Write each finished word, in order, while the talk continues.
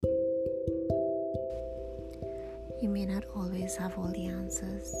You may not always have all the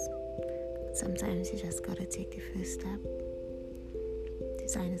answers. Sometimes you just gotta take the first step.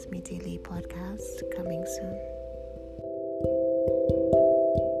 Designers May Daily podcast coming soon.